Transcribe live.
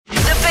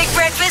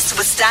Breakfast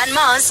with Stan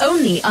Mars.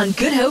 Only on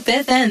Good Hope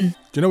FM. Do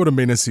you know what a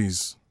menace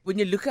is? When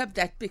you look up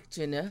that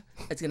picture, no,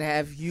 it's going to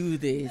have you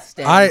there,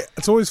 Stan.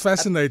 It's always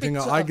fascinating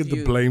how I get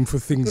the blame for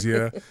things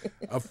here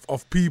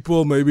of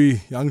people,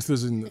 maybe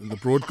youngsters in the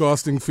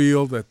broadcasting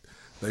field that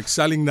they're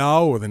excelling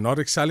now or they're not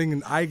excelling,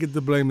 and I get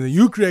the blame. And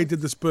you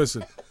created this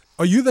person.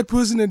 Are you that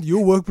person at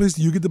your workplace?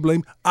 You get the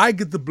blame. I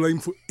get the blame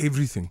for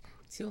everything.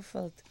 It's your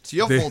fault. It's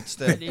your fault,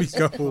 Stan.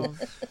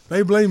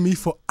 They blame me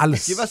for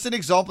alles. Give us an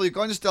example. You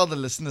can't just tell the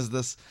listeners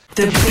this.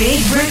 The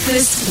Big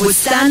Breakfast with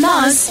Stan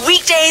Mars.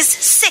 Weekdays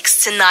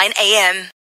 6 to 9 a.m.